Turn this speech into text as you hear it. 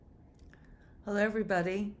Hello,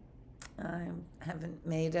 everybody. I haven't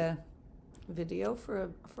made a video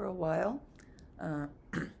for a while. Uh,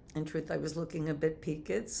 in truth, I was looking a bit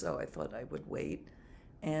peaked, so I thought I would wait.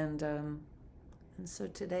 And um, and so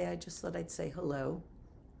today, I just thought I'd say hello.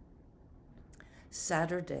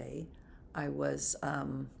 Saturday, I was I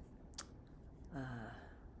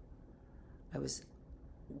was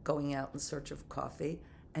going out in search of coffee,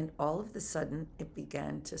 and all of a sudden, it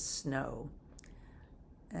began to snow.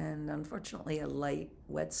 And unfortunately, a light,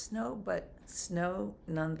 wet snow, but snow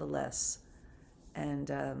nonetheless. And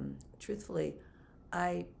truthfully,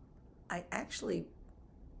 I I actually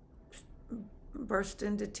burst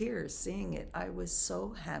into tears seeing it. I was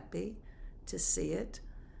so happy to see it,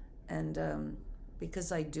 and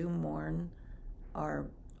because I do mourn our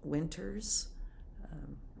winters.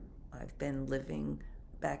 Um, I've been living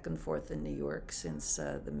back and forth in New York since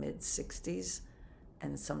the mid '60s,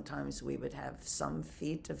 and sometimes we would have some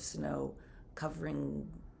feet of snow covering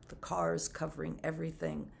the cars, covering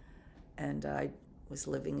everything. And I was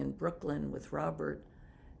living in Brooklyn with Robert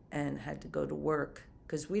and had to go to work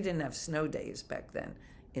because we didn't have snow days back then.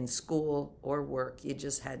 In school or work, you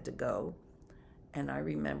just had to go. And I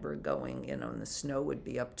remember going, and the snow would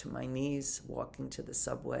be up to my knees walking to the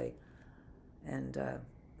subway. And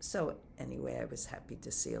so, anyway, I was happy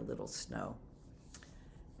to see a little snow.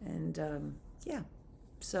 And yeah,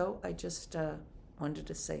 so I just wanted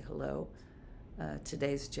to say hello.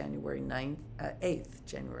 Today's January 9th, 8th,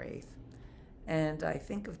 January 8th. And I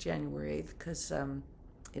think of January 8th because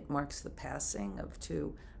it marks the passing of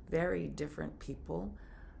two very different people.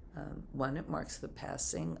 One, it marks the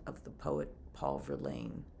passing of the poet Paul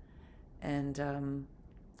Verlaine, and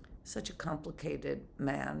such a complicated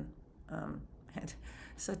man, had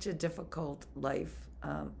such a difficult life,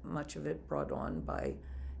 much of it brought on by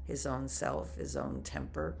his own self, his own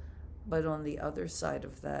temper. But on the other side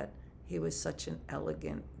of that, he was such an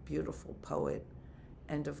elegant, beautiful poet.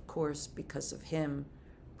 And of course, because of him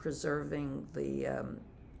preserving the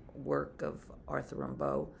work of Arthur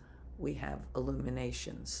Rimbaud, we have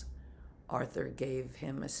Illuminations. Arthur gave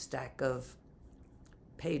him a stack of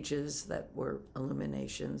pages that were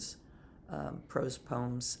illuminations, prose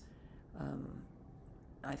poems. Um,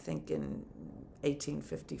 I think in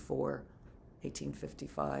 1854,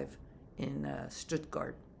 1855, in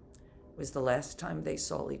Stuttgart was the last time they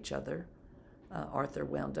saw each other. Arthur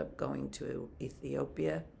wound up going to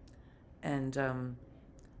Ethiopia, and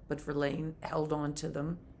but Verlaine held on to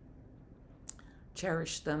them,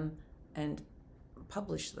 cherished them, and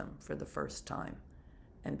published them for the first time.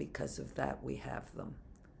 And because of that, we have them.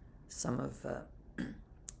 Some of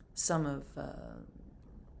some of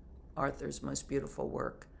Arthur's most beautiful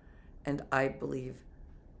work, and I believe,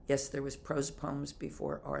 yes, there was prose poems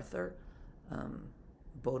before Arthur. Um,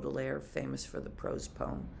 Baudelaire, famous for the prose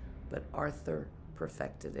poem, but Arthur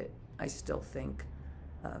perfected it. I still think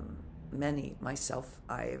myself,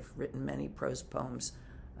 I've written many prose poems.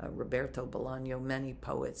 Roberto Bolaño, many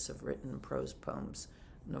poets have written prose poems,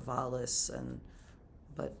 Novalis,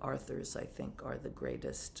 but Arthur's, I think, are the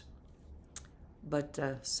greatest. But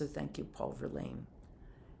so thank you, Paul Verlaine.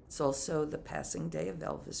 It's also the passing day of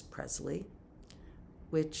Elvis Presley,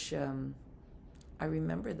 which I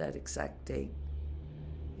remember that exact date.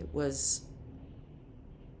 It was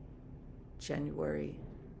January,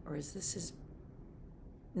 or is this his?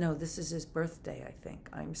 No, this is his birthday, I think.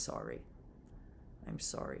 I'm sorry,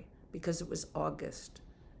 because it was August.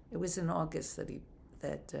 It was in August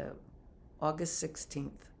that August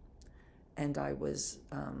 16th, and I was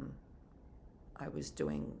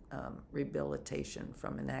doing rehabilitation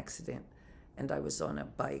from an accident, and I was on a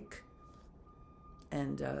bike,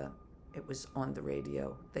 and it was on the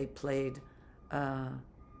radio. They played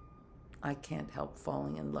I Can't Help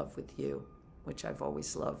Falling in Love with You, which I've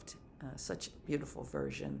always loved, such a beautiful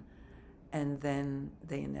version. And then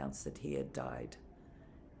they announced that he had died.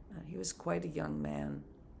 He was quite a young man,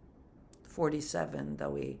 47,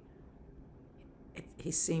 though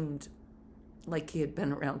he seemed like he had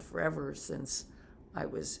been around forever, since I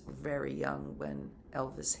was very young when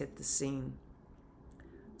Elvis hit the scene.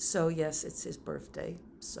 So yes, it's his birthday.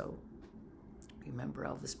 So remember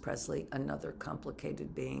Elvis Presley, another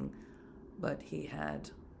complicated being, but he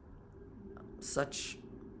had such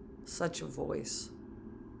a voice.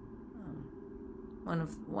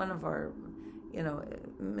 One of our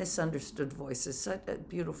misunderstood voices. Such a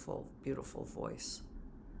beautiful, beautiful voice.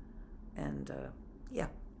 And yeah.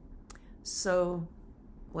 So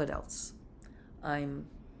what else? I'm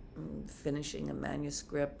finishing a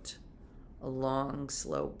manuscript, a long,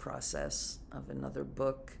 slow process of another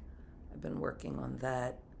book. I've been working on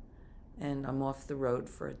that, and I'm off the road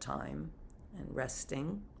for a time and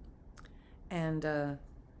resting. And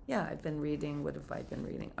yeah, I've been reading. What have I been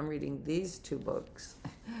reading? I'm reading these two books.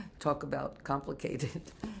 Talk about complicated.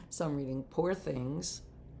 So I'm reading Poor Things.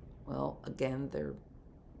 Well, again, they're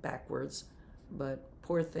backwards, but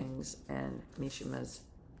Poor Things and Mishima's.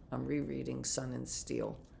 I'm rereading Sun and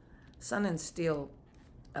Steel. Sun and Steel,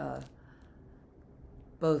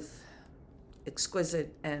 both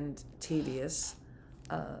exquisite and tedious,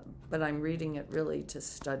 but I'm reading it really to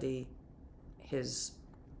study his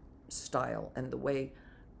style and the way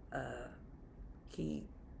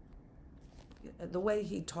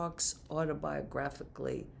he talks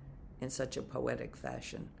autobiographically in such a poetic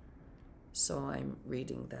fashion. So I'm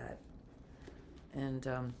reading that.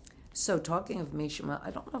 And so talking of Mishima,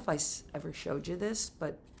 I don't know if I ever showed you this,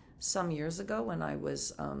 but some years ago when I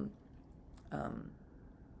was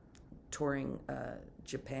touring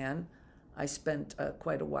Japan, I spent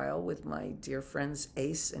quite a while with my dear friends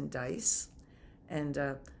Ace and Dice,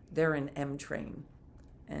 and they're an M Train,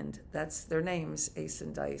 and that's their names, Ace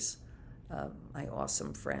and Dice, my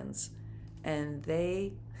awesome friends. And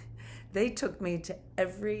they took me to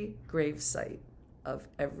every gravesite of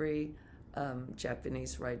every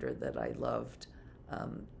Japanese writer that I loved,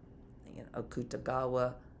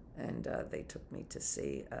 Akutagawa, and they took me to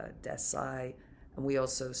see Desai, and we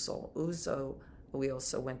also saw Uzo. We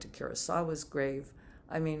also went to Kurosawa's grave.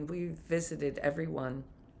 I mean, we visited everyone,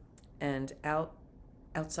 and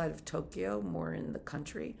outside of Tokyo, more in the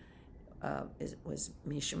country, it was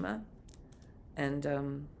Mishima,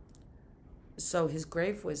 and so his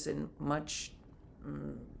grave was in much.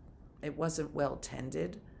 It wasn't well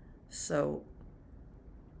tended, so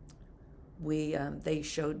they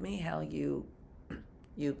showed me how you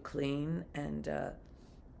clean and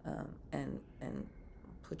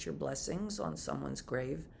put your blessings on someone's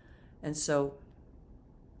grave, and so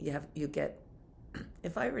you get.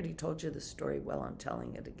 If I already told you the story, well, I'm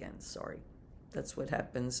telling it again. Sorry. That's what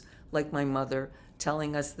happens. Like my mother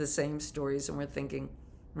telling us the same stories, and we're thinking,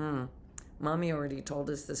 Mommy already told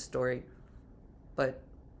us this story. But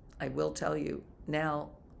I will tell you, now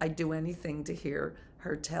I'd do anything to hear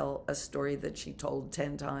her tell a story that she told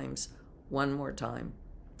 10 times one more time.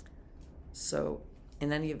 So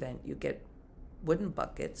in any event, you get wooden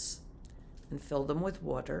buckets and fill them with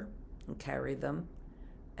water and carry them.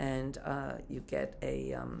 And you get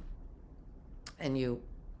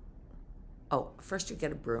first you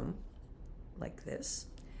get a broom like this.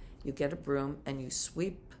 You get a broom and you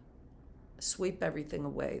sweep everything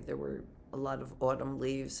away. There were a lot of autumn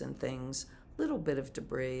leaves and things, a little bit of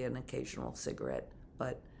debris, an occasional cigarette,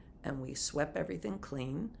 and we swept everything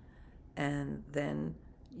clean. And then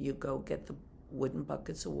you go get the wooden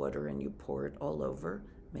buckets of water and you pour it all over,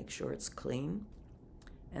 make sure it's clean.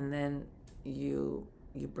 And then you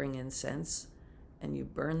bring incense and you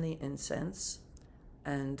burn the incense,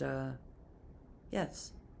 and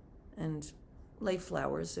yes, and lay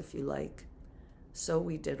flowers if you like. So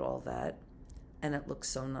we did all that, and it looked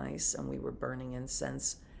so nice, and we were burning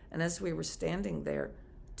incense. And as we were standing there,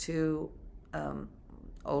 two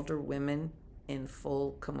older women in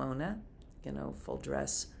full kimono, full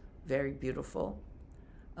dress, very beautiful,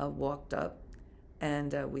 walked up.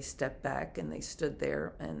 And we stepped back, and they stood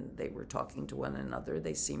there, and they were talking to one another.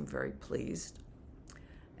 They seemed very pleased.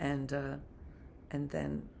 And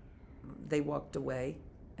then they walked away.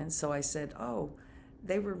 And so I said, oh,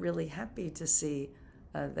 they were really happy to see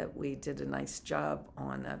that we did a nice job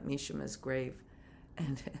on Mishima's grave.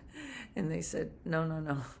 And they said,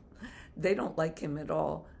 no. They don't like him at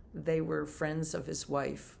all. They were friends of his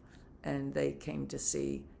wife, and they came to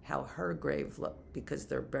see how her grave looked because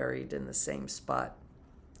they're buried in the same spot.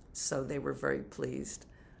 So they were very pleased.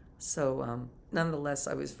 So nonetheless,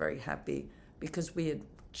 I was very happy because we had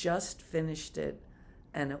just finished it,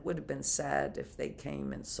 and it would have been sad if they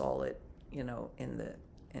came and saw it, in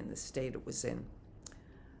the state it was in.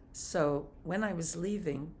 So when I was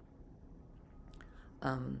leaving,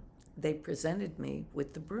 they presented me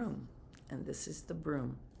with the broom, and this is the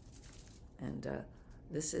broom. And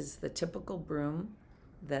this is the typical broom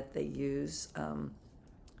that they use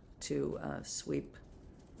to sweep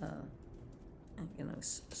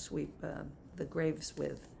the graves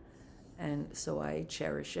with. And so I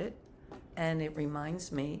cherish it, and it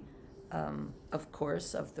reminds me, of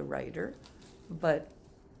course, of the writer, but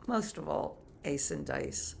most of all, Ace and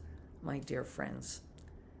Dice, my dear friends.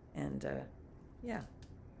 And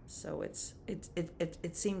so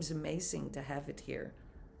it seems amazing to have it here,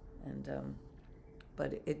 and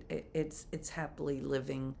but it's happily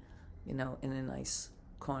living, in a nice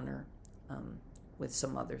corner with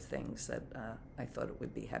some other things that I thought it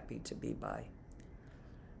would be happy to be by.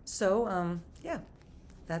 So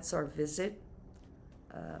that's our visit.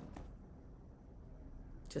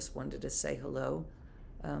 just wanted to say hello.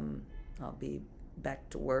 I'll be back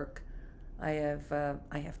to work. I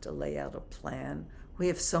have to lay out a plan. We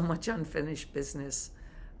have so much unfinished business.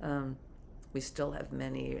 We still have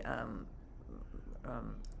many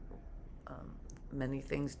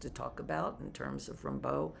things to talk about in terms of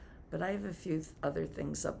Rimbaud, but I have a few other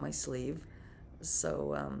things up my sleeve.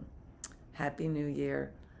 So Happy New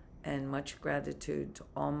Year, and much gratitude to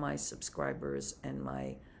all my subscribers and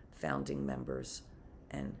my founding members,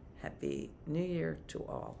 and Happy New Year to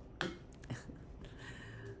all.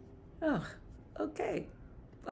 Oh, okay.